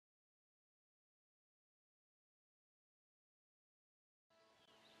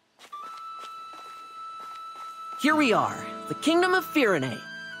here we are, the kingdom of Firene.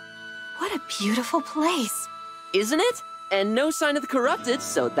 What a beautiful place. Isn't it? And no sign of the corrupted,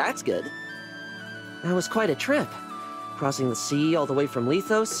 so that's good. That was quite a trip. Crossing the sea all the way from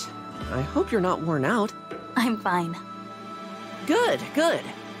Lethos. I hope you're not worn out. I'm fine. Good, good.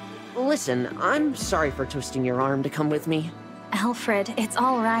 Listen, I'm sorry for twisting your arm to come with me. Alfred, it's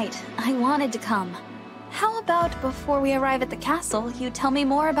all right. I wanted to come. How about before we arrive at the castle, you tell me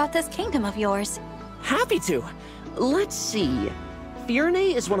more about this kingdom of yours? Happy to. Let's see.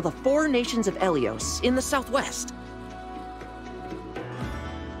 Firene is one of the 4 nations of Elios in the southwest.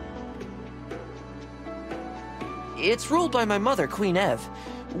 It's ruled by my mother, Queen Ev.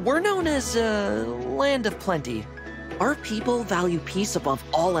 We're known as, Land of Plenty. Our people value peace above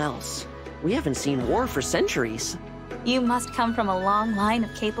all else. We haven't seen war for centuries. You must come from a long line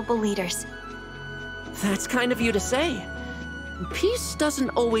of capable leaders. That's kind of you to say. Peace doesn't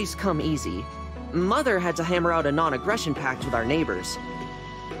always come easy. Mother had to hammer out a non-aggression pact with our neighbors.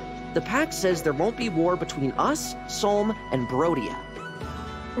 The pact says there won't be war between us, Solm, and Brodia.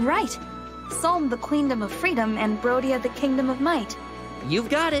 Right. Solm the Queendom of Freedom and Brodia the Kingdom of Might. You've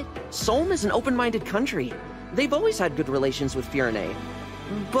got it. Solm is an open-minded country. They've always had good relations with Firene.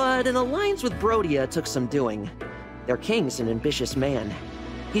 But an alliance with Brodia took some doing. Their king's an ambitious man.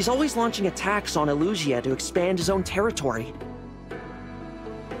 He's always launching attacks on Elusia to expand his own territory.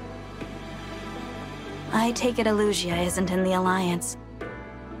 I take it Elusia isn't in the alliance.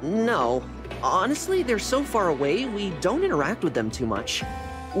 No. Honestly, they're so far away, we don't interact with them too much.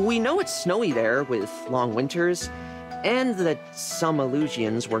 We know it's snowy there, with long winters, and that some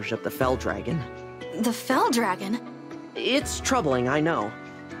Elusians worship the Fell Dragon. The Fell Dragon? It's troubling, I know.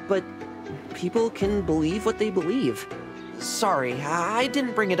 But people can believe what they believe. Sorry, I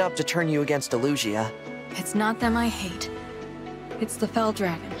didn't bring it up to turn you against Elusia. It's not them I hate. It's the Fell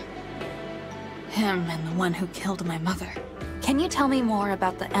Dragon. Him and the one who killed my mother. Can you tell me more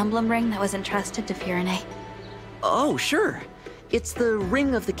about the emblem ring that was entrusted to Firene? Oh, sure. It's the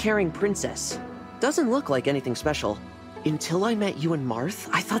Ring of the Caring Princess. Doesn't look like anything special. Until I met you and Marth,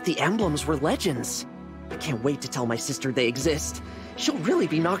 I thought the emblems were legends. I can't wait to tell my sister they exist. She'll really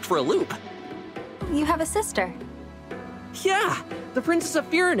be knocked for a loop. You have a sister. Yeah, the Princess of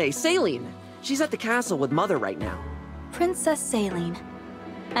Firene, Saline. She's at the castle with Mother right now. Princess Saline.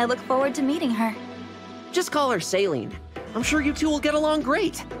 I look forward to meeting her. Just call her Saline. I'm sure you two will get along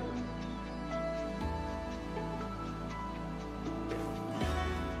great.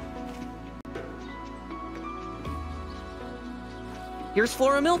 Here's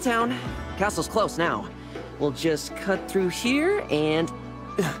Flora Milltown. Castle's close now. We'll just cut through here and...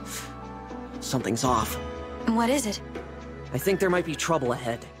 Something's off. What is it? I think there might be trouble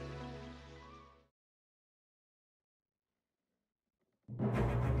ahead.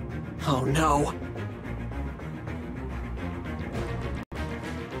 Oh no.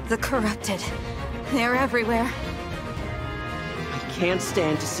 The corrupted. They're everywhere. I can't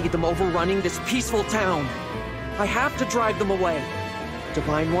stand to see them overrunning this peaceful town. I have to drive them away.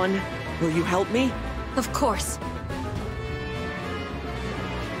 Divine One, will you help me? Of course.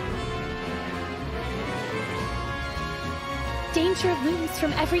 Danger looms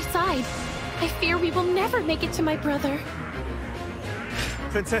from every side. I fear we will never make it to my brother.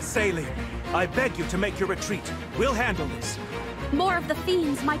 Princess Saline, I beg you to make your retreat. We'll handle this. More of the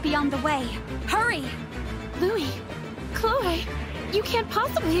fiends might be on the way. Hurry! Louis, Chloe, you can't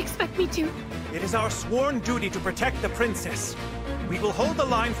possibly expect me to. It is our sworn duty to protect the princess. We will hold the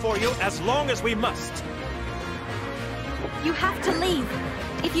line for you as long as we must. You have to leave.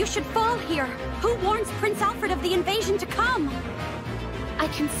 If you should fall here, who warns Prince Alfred of the invasion to come? I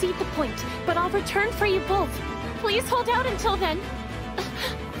concede the point, but I'll return for you both. Please hold out until then.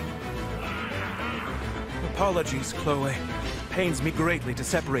 Apologies, Chloe. Pains me greatly to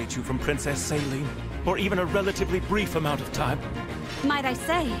separate you from Princess Saline, for even a relatively brief amount of time. Might I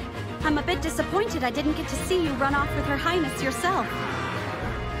say, I'm a bit disappointed I didn't get to see you run off with Her Highness yourself.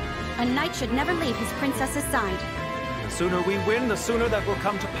 A knight should never leave his princess's side. The sooner we win, the sooner that will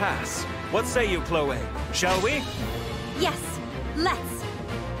come to pass. What say you, Chloe? Shall we? Yes, let's.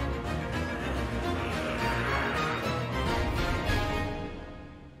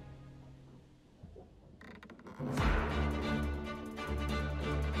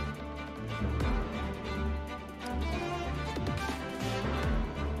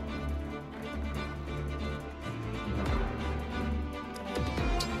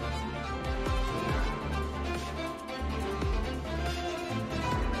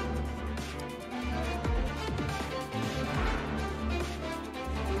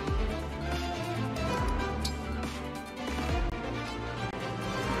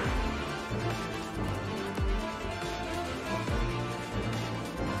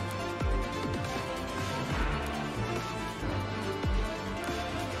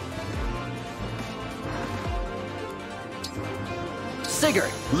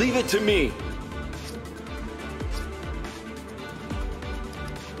 Sigurd! Leave it to me.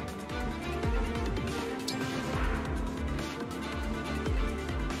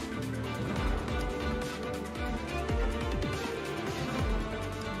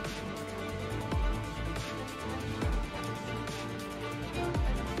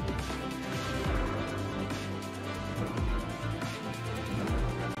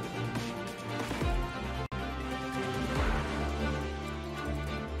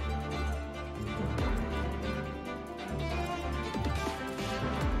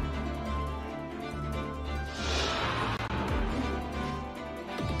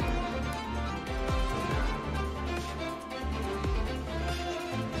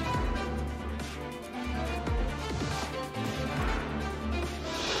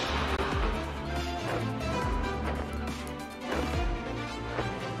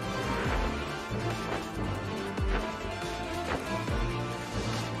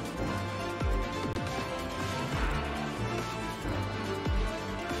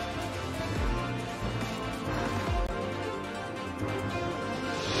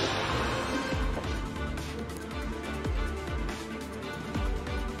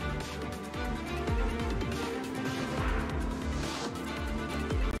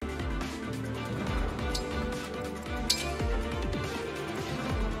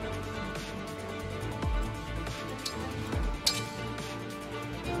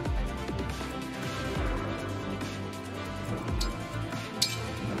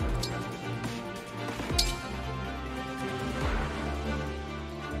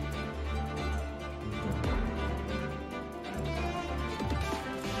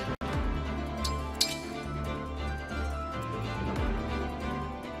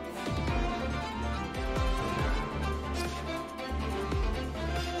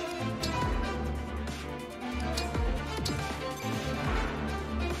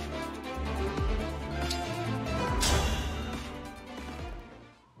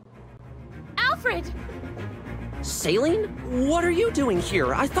 Alfred! Selene? What are you doing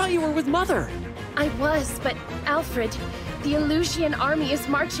here? I thought you were with Mother. I was, but Alfred, the Elusian army is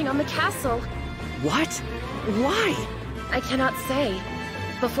marching on the castle. What? Why? I cannot say.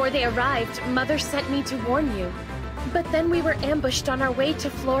 Before they arrived, Mother sent me to warn you. But then we were ambushed on our way to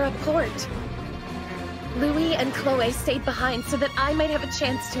Flora Port. Louis and Chloe stayed behind so that I might have a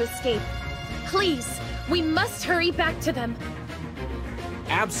chance to escape. Please, we must hurry back to them.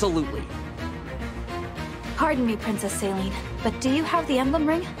 Absolutely. Pardon me, Princess Selene, but do you have the emblem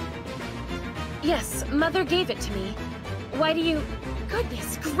ring? Yes, Mother gave it to me. Why do you...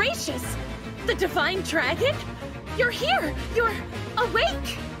 Goodness gracious! The Divine Dragon? You're here! You're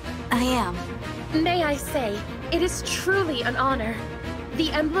awake! I am. May I say, it is truly an honor.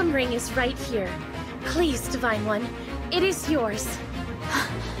 The emblem ring is right here. Please, Divine One, it is yours.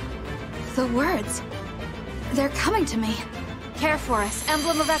 The words. They're coming to me. Care for us,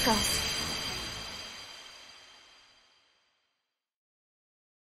 Emblem of Echoes.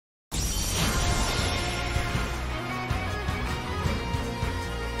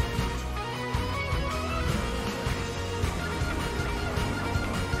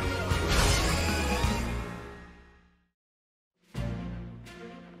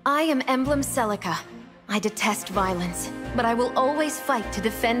 I am Emblem Celica. I detest violence, but I will always fight to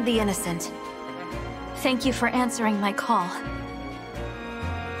defend the innocent. Thank you for answering my call.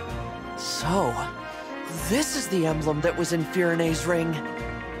 So, this is the emblem that was in Firene's ring.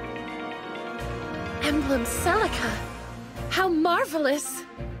 Emblem Celica! How marvelous!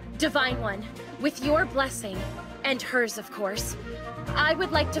 Divine One, with your blessing, and hers of course, I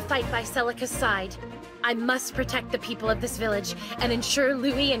would like to fight by Celica's side. I must protect the people of this village and ensure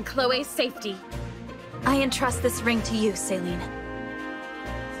Louis and Chloe's safety. I entrust this ring to you, Selene.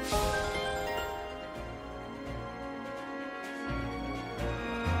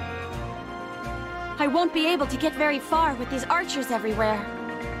 I won't be able to get very far with these archers everywhere.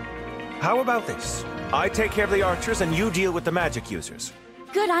 How about this? I take care of the archers and you deal with the magic users.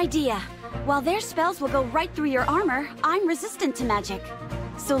 Good idea. While their spells will go right through your armor, I'm resistant to magic.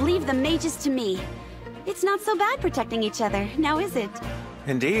 So leave the mages to me. It's not so bad protecting each other, now is it?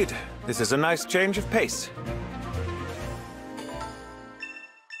 Indeed. This is a nice change of pace.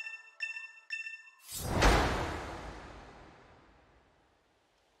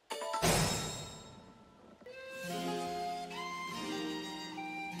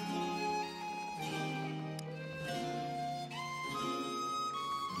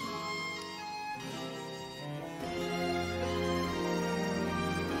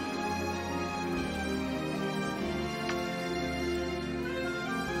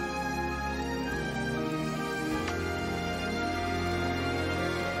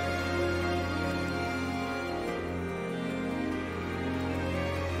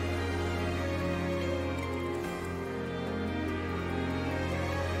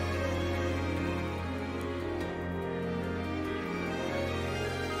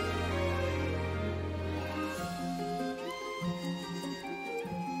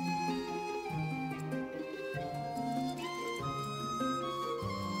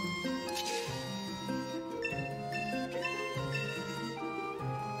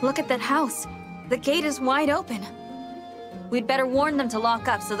 Look at that house. The gate is wide open. We'd better warn them to lock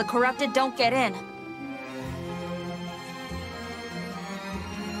up so the corrupted don't get in.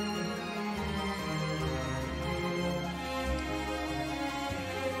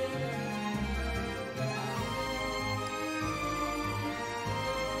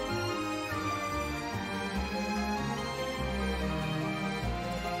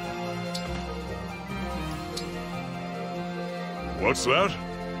 What's that?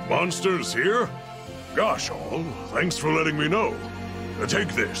 Monsters here? Gosh, all, thanks for letting me know. Take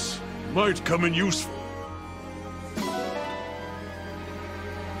this. Might come in useful.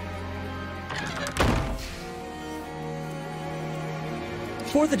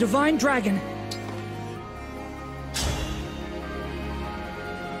 For the Divine Dragon.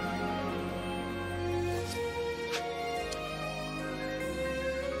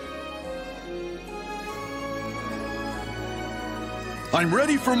 I'm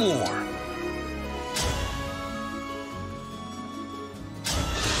ready for more.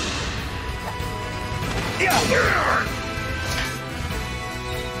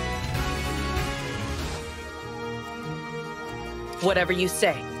 Whatever you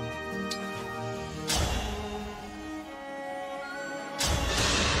say.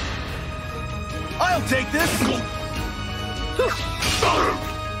 I'll take this.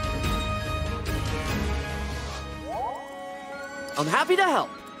 I'm happy to help.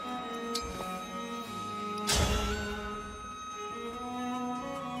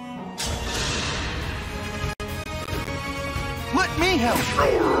 Let me help.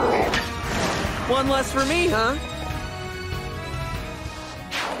 One less for me, huh?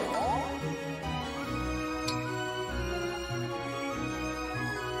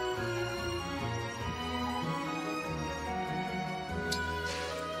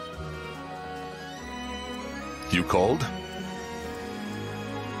 You called?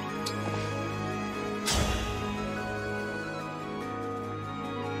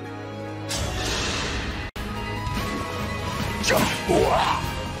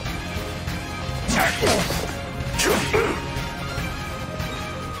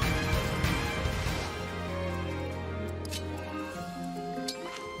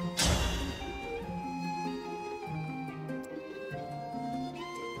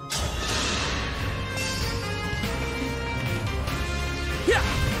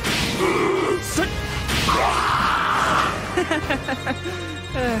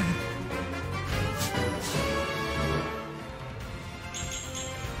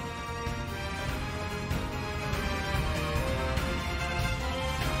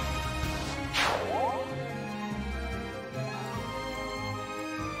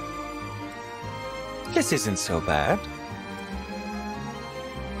 This isn't so bad.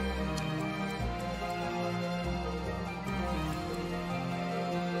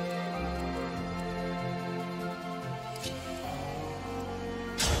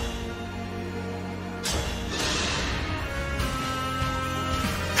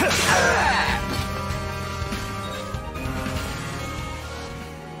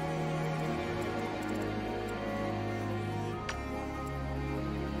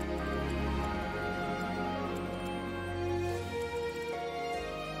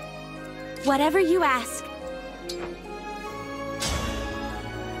 Whatever you ask.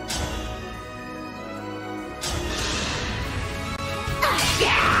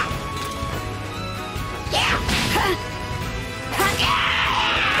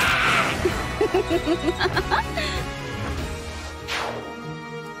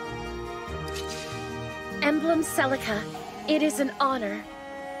 Emblem Celica, it is an honor.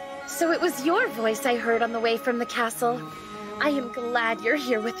 So it was your voice I heard on the way from the castle. I am glad you're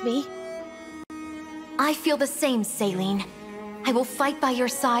here with me. I feel the same, Saline. I will fight by your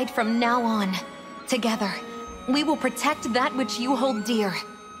side from now on. Together, we will protect that which you hold dear.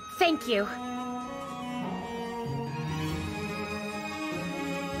 Thank you.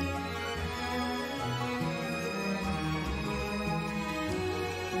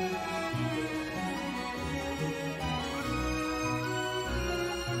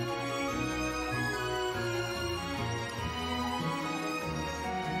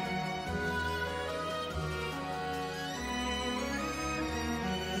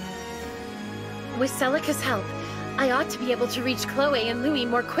 With Celica's help, I ought to be able to reach Chloe and Louis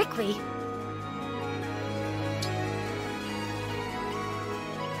more quickly.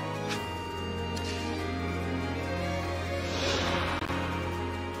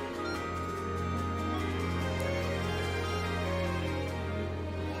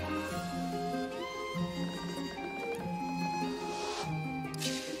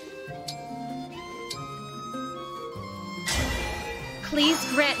 please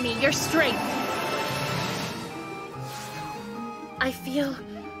grant me your strength. I feel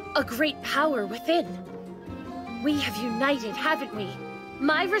a great power within. We have united, haven't we?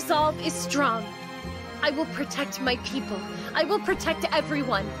 My resolve is strong. I will protect my people. I will protect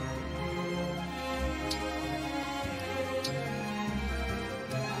everyone.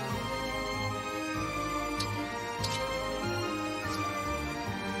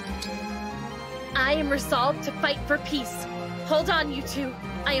 I am resolved to fight for peace. Hold on, you two.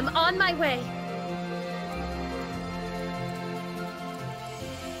 I am on my way.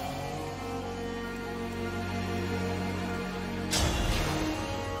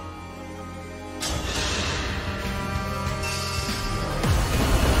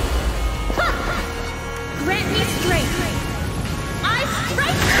 Grant me strength. I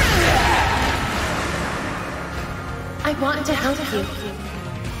strike you! I want to help you.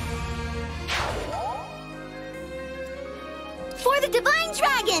 For the Divine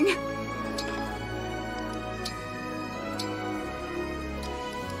Dragon!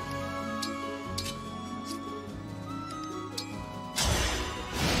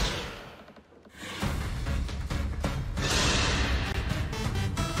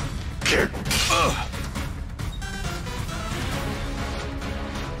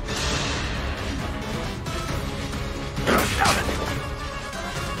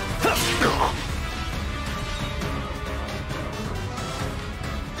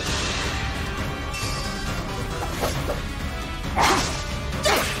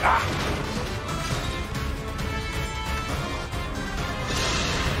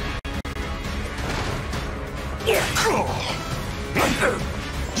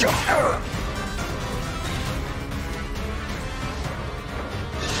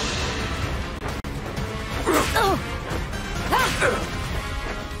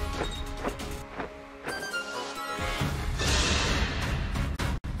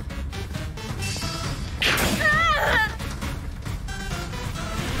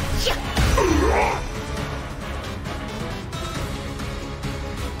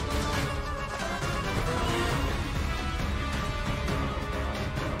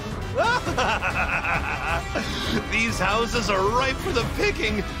 These houses are ripe for the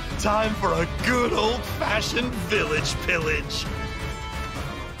picking. Time for a good old-fashioned village pillage.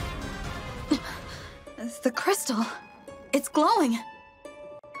 The crystal. It's glowing.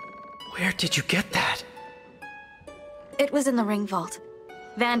 Where did you get that? It was in the ring vault.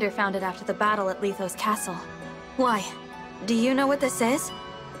 Vander found it after the battle at Lethos Castle. Why? Do you know what this is?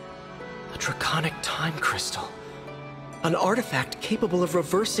 A draconic time crystal. An artifact capable of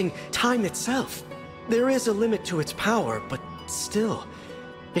reversing time itself. There is a limit to its power, but still,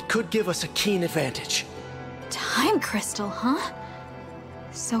 it could give us a keen advantage. Time crystal, huh?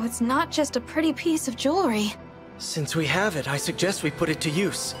 So it's not just a pretty piece of jewelry. Since we have it, I suggest we put it to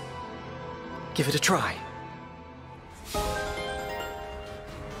use. Give it a try.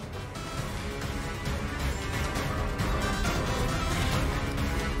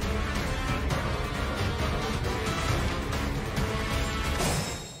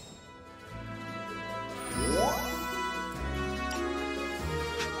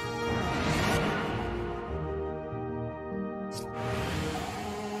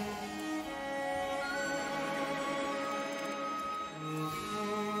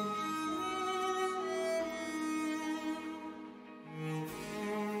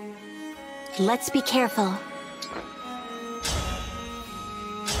 Let's be careful.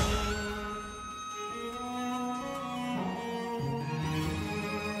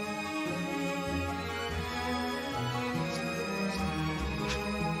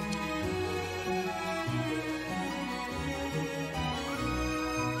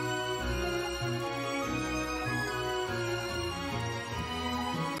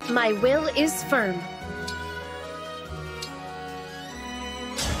 My will is firm.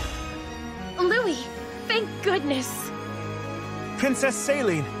 Louis, thank goodness. Princess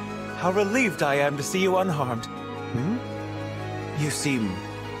Saline, how relieved I am to see you unharmed. You seem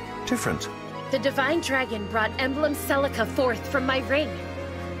different. The Divine Dragon brought Emblem Celica forth from my ring.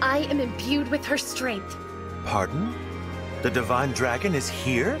 I am imbued with her strength. Pardon? The Divine Dragon is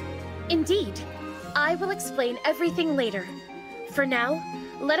here? Indeed. I will explain everything later. For now,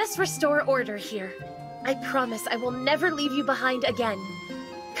 let us restore order here. I promise I will never leave you behind again.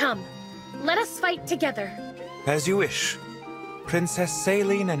 Come, let us fight together. As you wish. Princess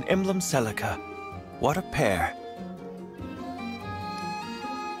Saline and Emblem Celica. What a pair.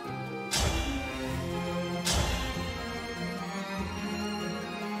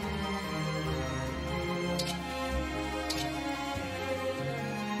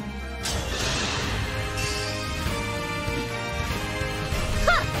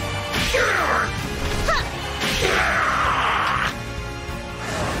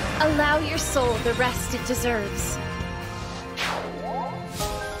 Allow your soul the rest it deserves.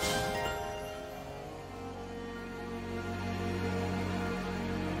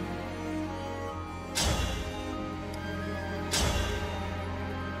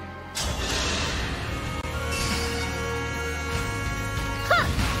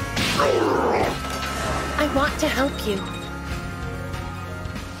 I want to help you.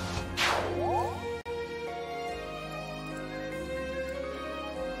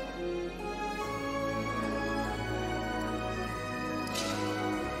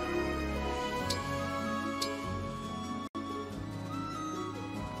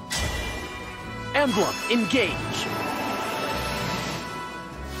 Emblem Engage.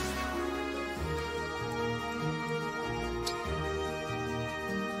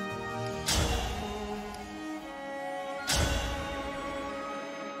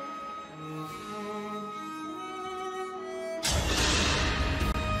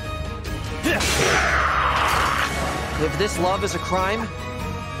 If this love is a crime,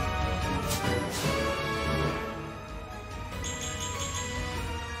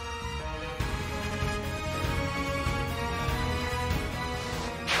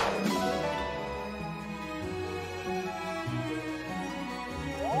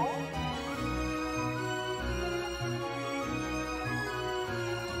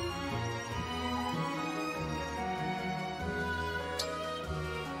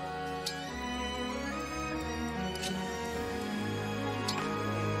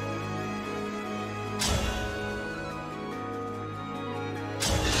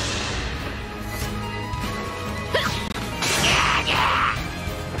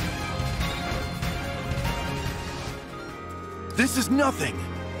 this is nothing!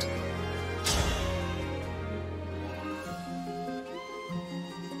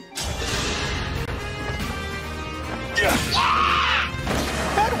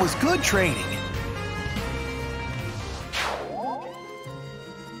 That was good training!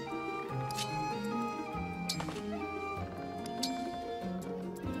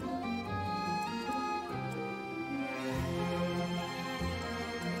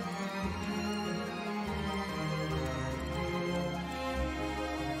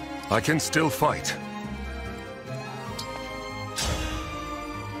 I can still fight.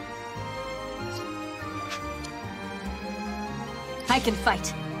 I can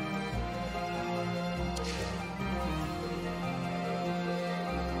fight.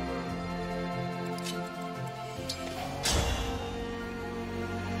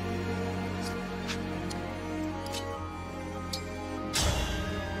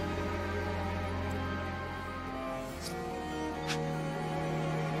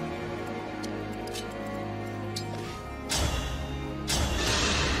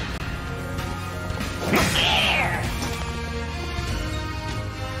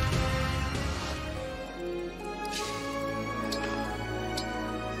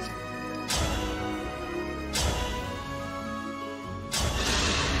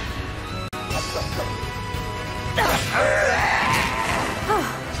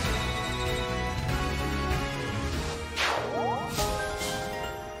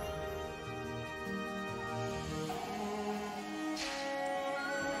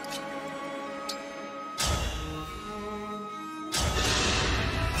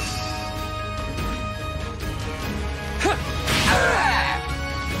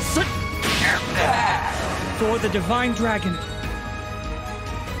 For the Divine Dragon.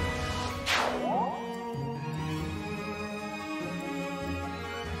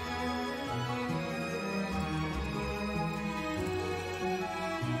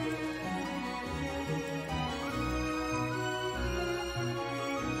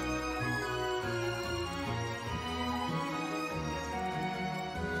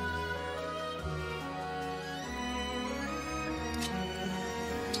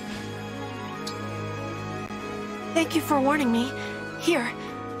 Thank you for warning me. Here,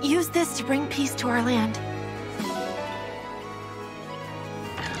 use this to bring peace to our land.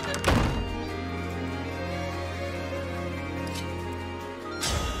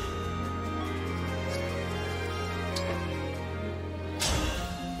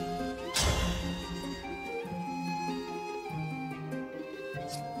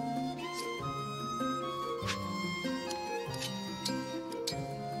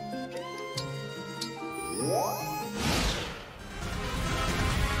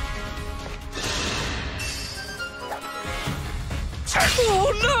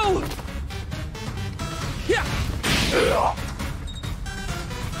 Oh no! Yeah.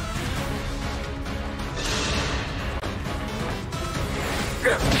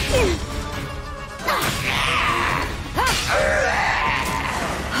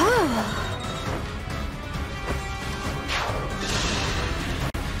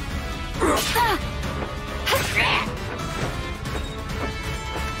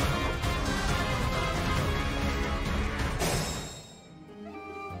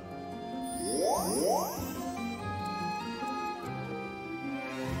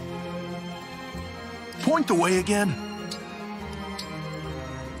 Point the way again.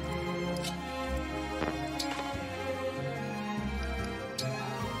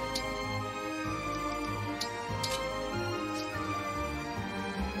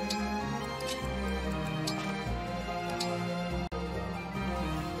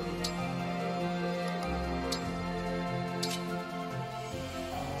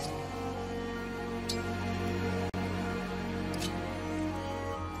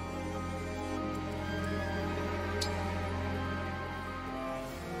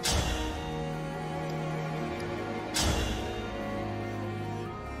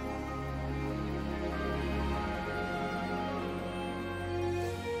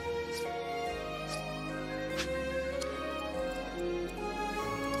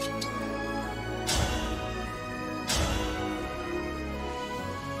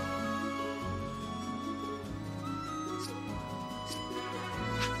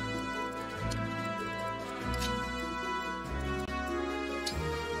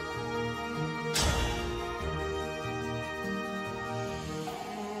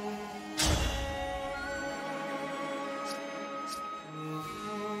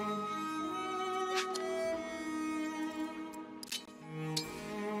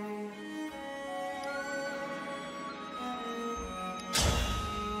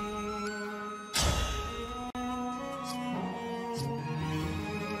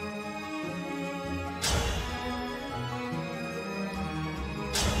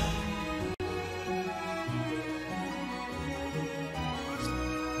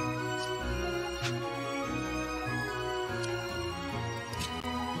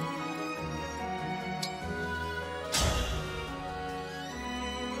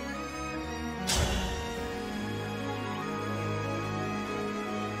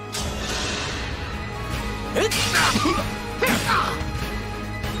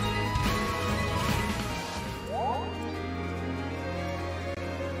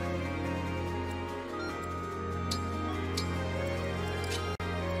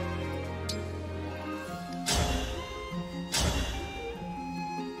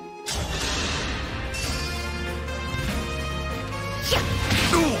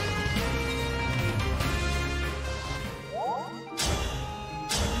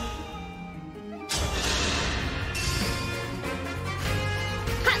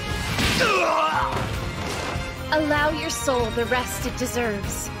 Allow your soul the rest it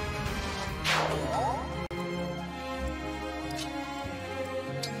deserves.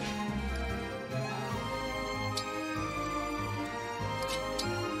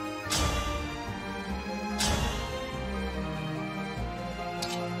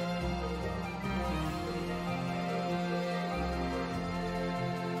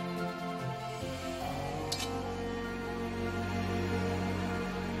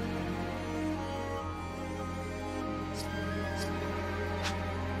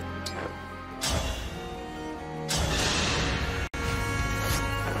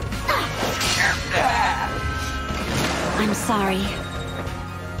 I'm sorry.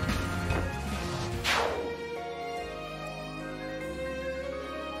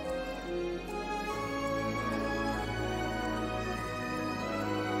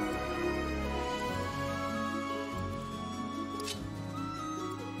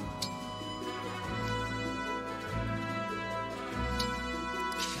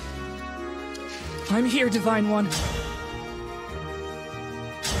 I'm here, Divine One.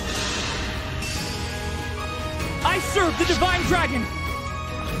 I serve the Divine Dragon!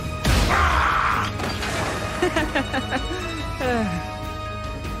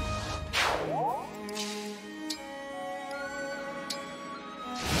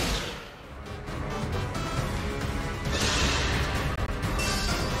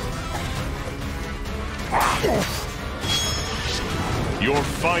 Your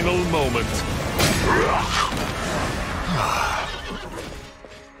final moment.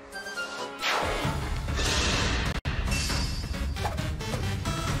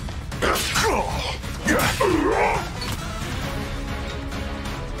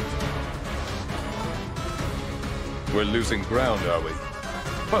 We're losing ground, are we?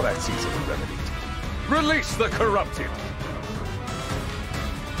 Well, that's easily remedied. Release the corrupted!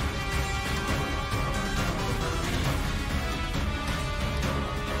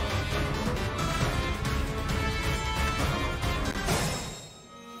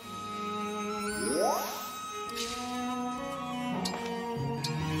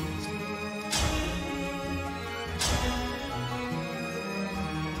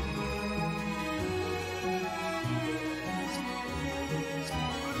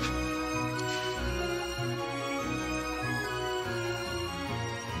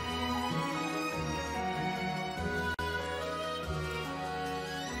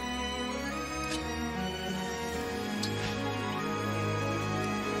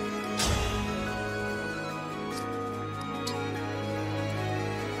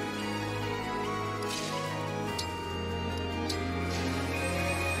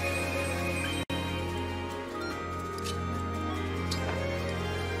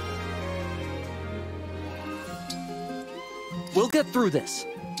 We'll get through this.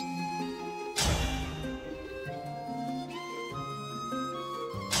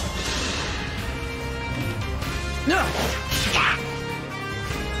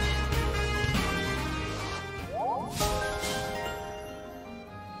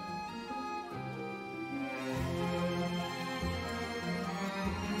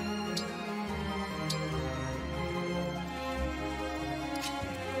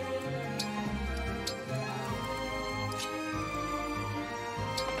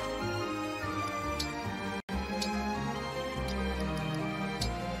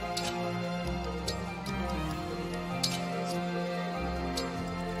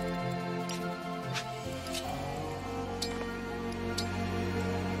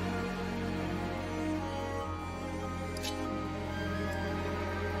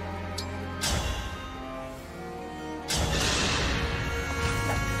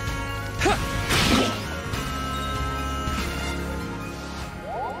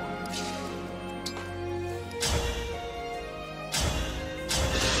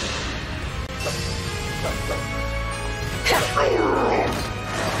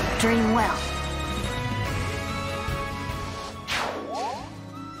 Dream well.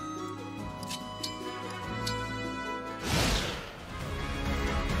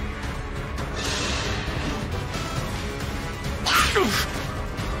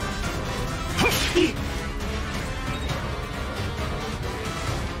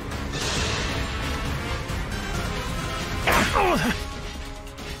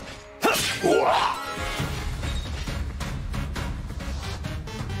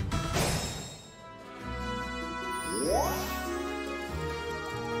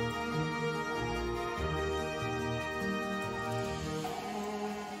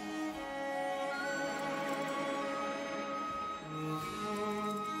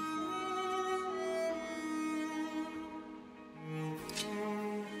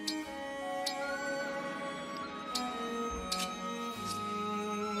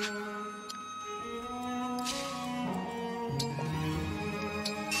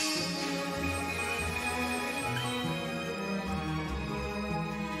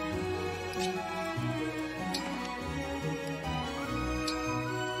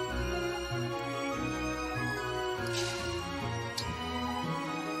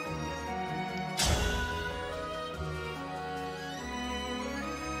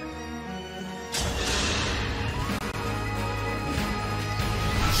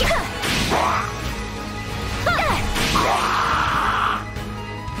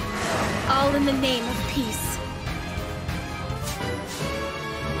 All in the name of peace.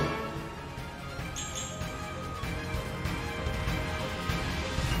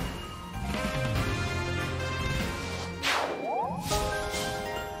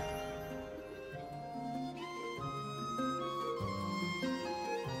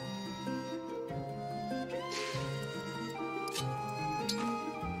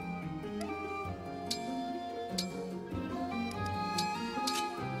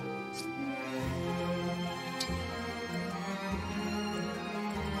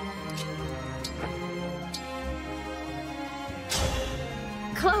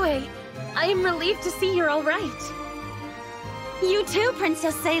 Chloe, I am relieved to see you're all right. You too,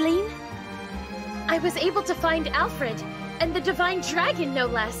 Princess Céline. I was able to find Alfred, and the Divine Dragon, no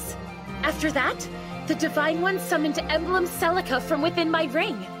less. After that, the Divine One summoned Emblem Celica from within my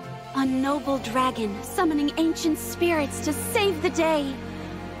ring. A noble dragon summoning ancient spirits to save the day.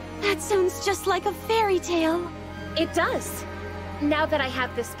 That sounds just like a fairy tale. It does. Now that I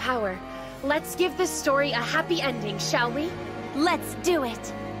have this power, let's give this story a happy ending, shall we? Let's do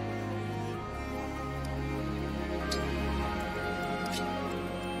it!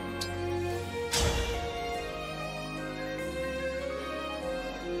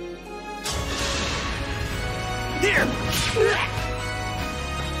 Here!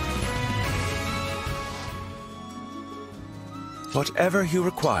 Whatever you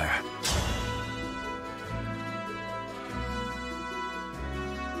require.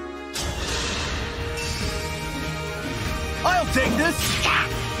 I'll take this!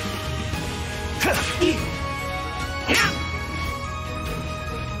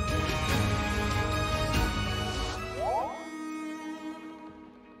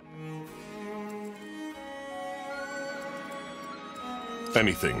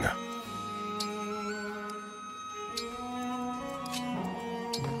 Anything.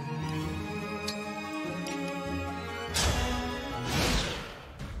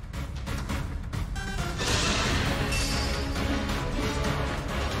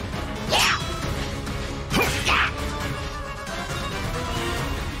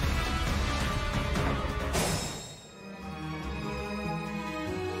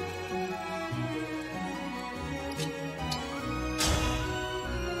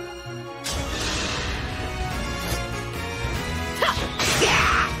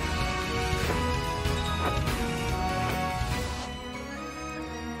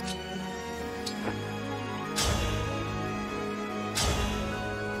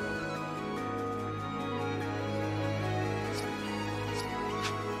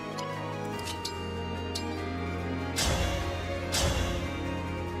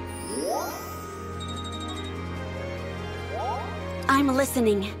 I'm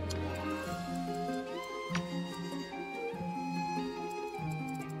listening.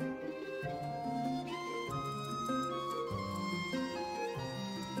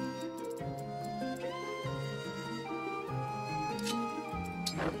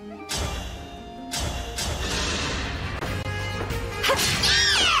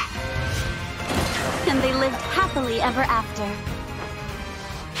 And they lived happily ever after.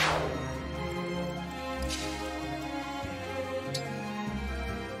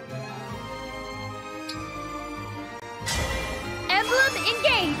 Emblem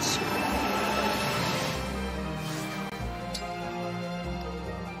Engage!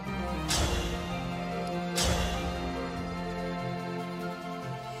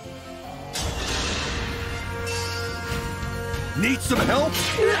 Need some help?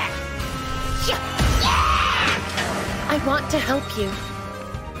 I want to help you.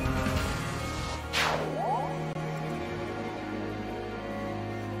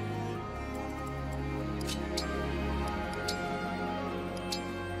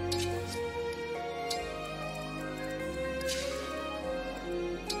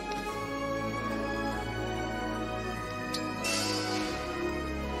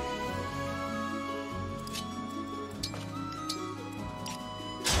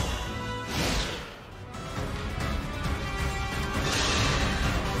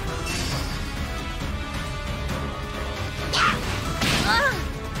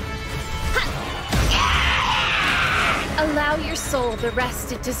 Allow your soul the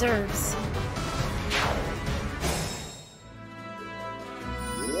rest it deserves.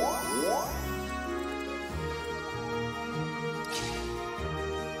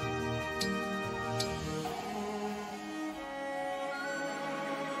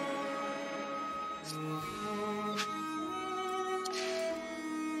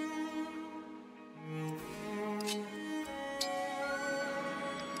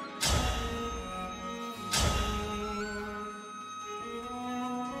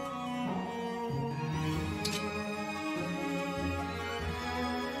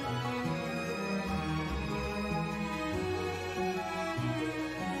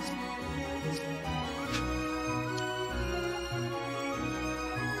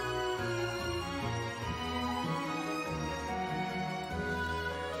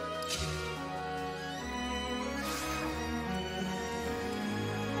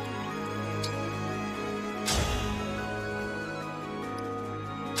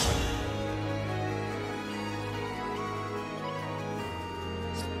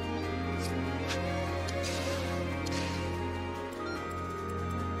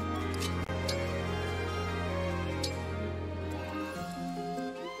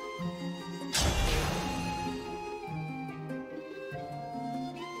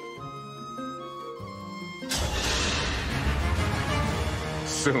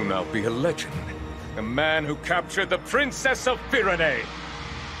 Soon I'll be a legend. A man who captured the Princess of Firene.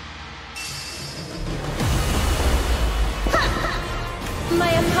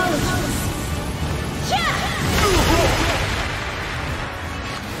 My apologies.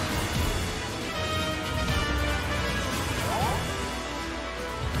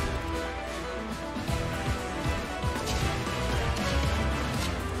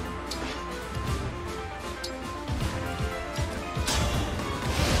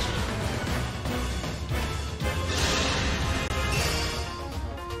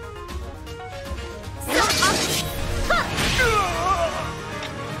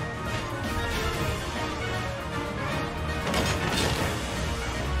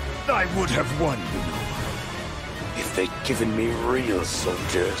 I would have won, you know, if they'd given me real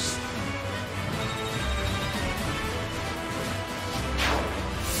soldiers.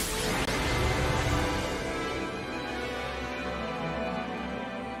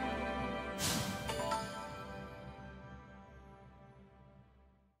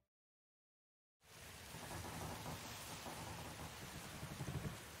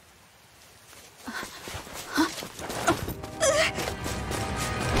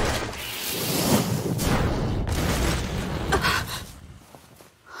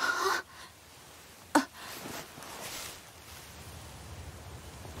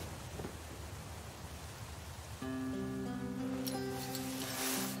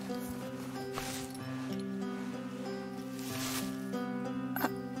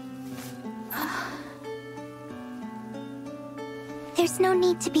 There's no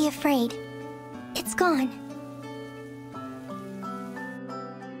need to be afraid. It's gone.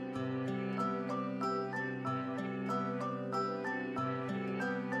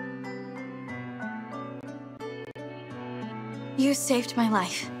 You saved my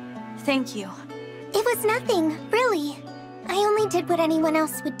life. Thank you. It was nothing, really. I only did what anyone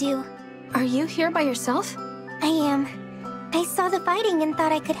else would do. Are you here by yourself? I am. I saw the fighting and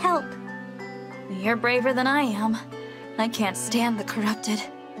thought I could help. You're braver than I am. I can't stand the corrupted.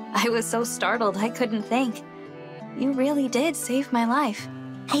 I was so startled I couldn't think. You really did save my life.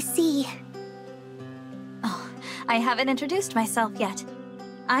 I see. Oh, I haven't introduced myself yet.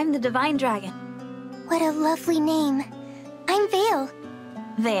 I'm the Divine Dragon. What a lovely name. I'm Vale.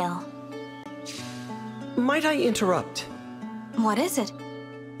 Vale. Might I interrupt? What is it?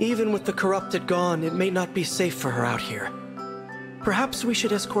 Even with the corrupted gone, it may not be safe for her out here. Perhaps we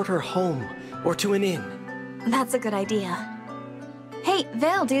should escort her home, or to an inn. That's a good idea. Hey,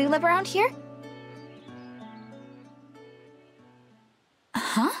 Vale, do you live around here?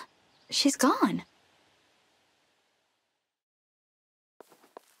 Huh? She's gone.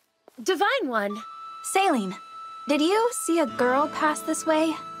 Divine One! Saline, did you see a girl pass this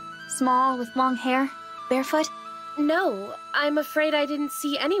way? Small, with long hair, barefoot? No, I'm afraid I didn't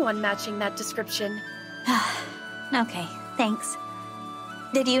see anyone matching that description. Okay, thanks.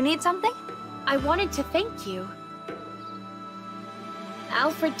 Did you need something? I wanted to thank you.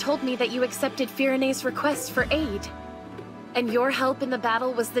 Alfred told me that you accepted Firene's request for aid. And your help in the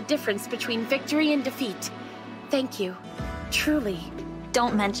battle was the difference between victory and defeat. Thank you. Truly.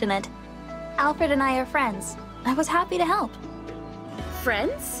 Don't mention it. Alfred and I are friends. I was happy to help.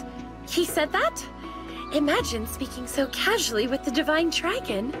 Friends? He said that? Imagine speaking so casually with the Divine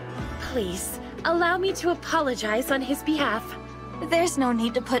Dragon. Please, allow me to apologize on his behalf. There's no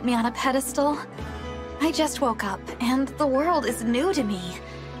need to put me on a pedestal. I just woke up, and the world is new to me.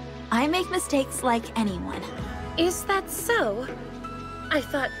 I make mistakes like anyone. Is that so? I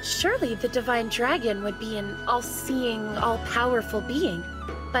thought surely the Divine Dragon would be an all-seeing, all-powerful being.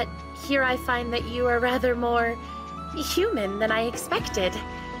 But here I find that you are rather more human than I expected.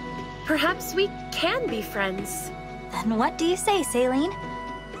 Perhaps we can be friends. Then what do you say, Saline?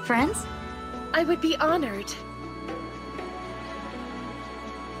 Friends? I would be honored.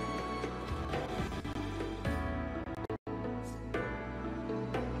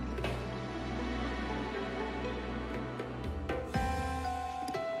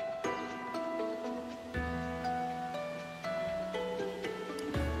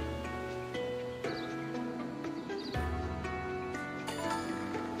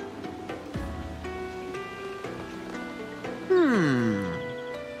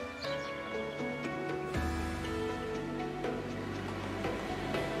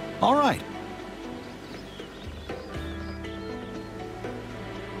 All right.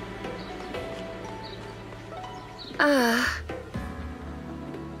 Oh.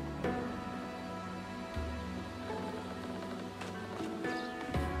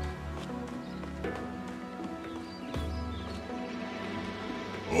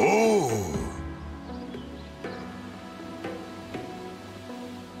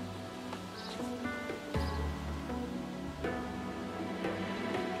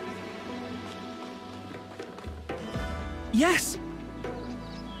 Yes!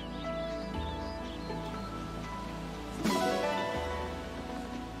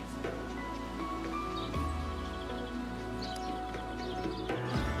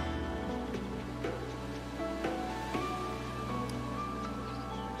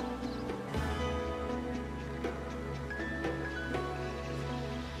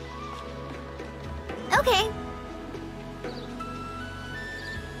 Okay.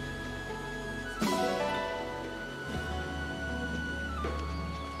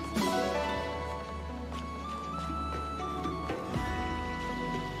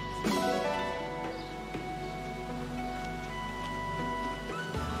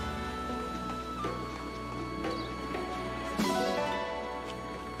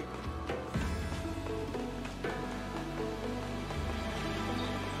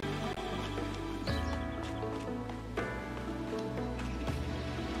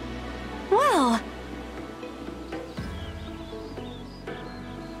 Well...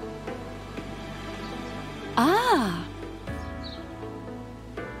 Ah!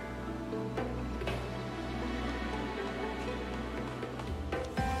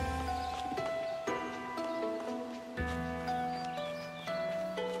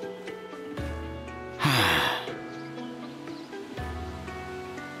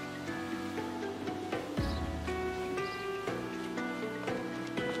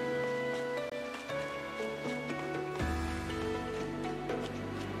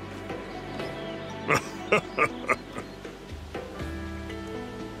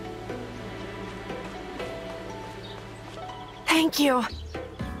 Thank you.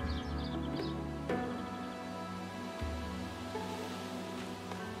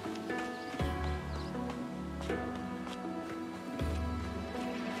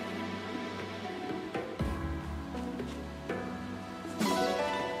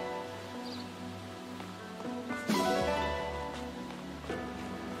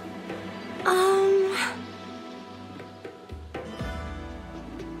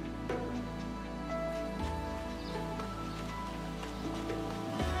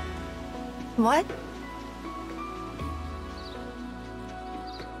 What?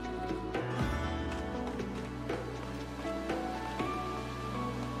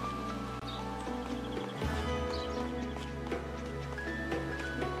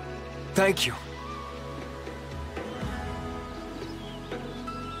 Thank you.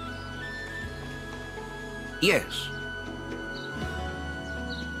 Yes.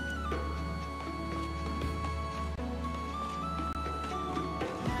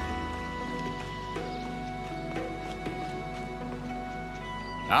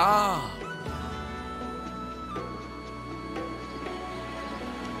 Ah.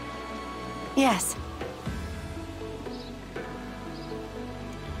 Yes.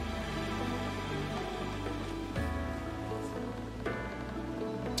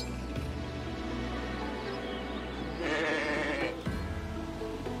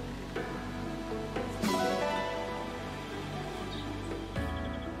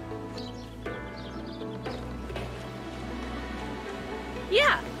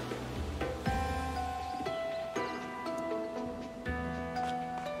 Yeah.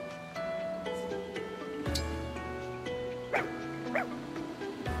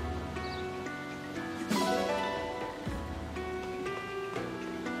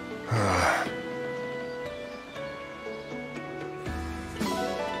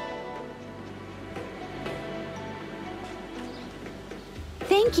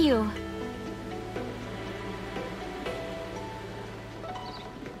 Thank you.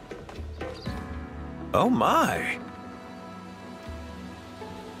 Oh my!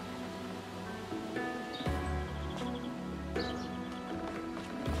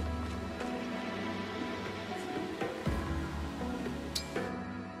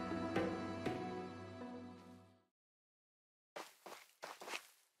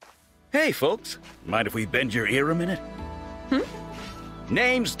 Hey, folks. Mind if we bend your ear a minute?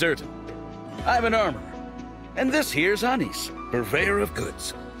 Name's Durden. I'm an armorer. And this here's Anis, purveyor of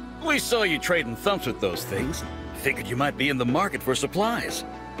goods. We saw you trading thumps with those things. Figured you might be in the market for supplies.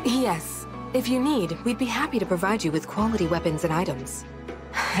 Yes. If you need, we'd be happy to provide you with quality weapons and items.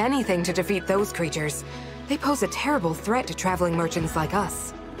 Anything to defeat those creatures. They pose a terrible threat to traveling merchants like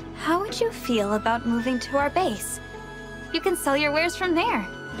us. How would you feel about moving to our base? You can sell your wares from there.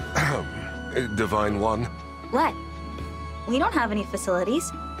 Divine One? What? We don't have any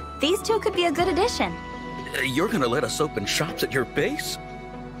facilities. These two could be a good addition. You're gonna let us open shops at your base?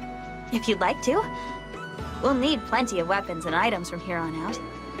 If you'd like to. We'll need plenty of weapons and items from here on out.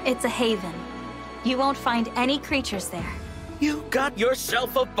 It's a haven. You won't find any creatures there. You got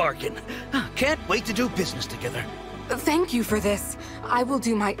yourself a bargain. Can't wait to do business together. Thank you for this. I will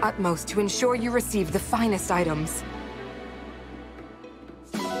do my utmost to ensure you receive the finest items.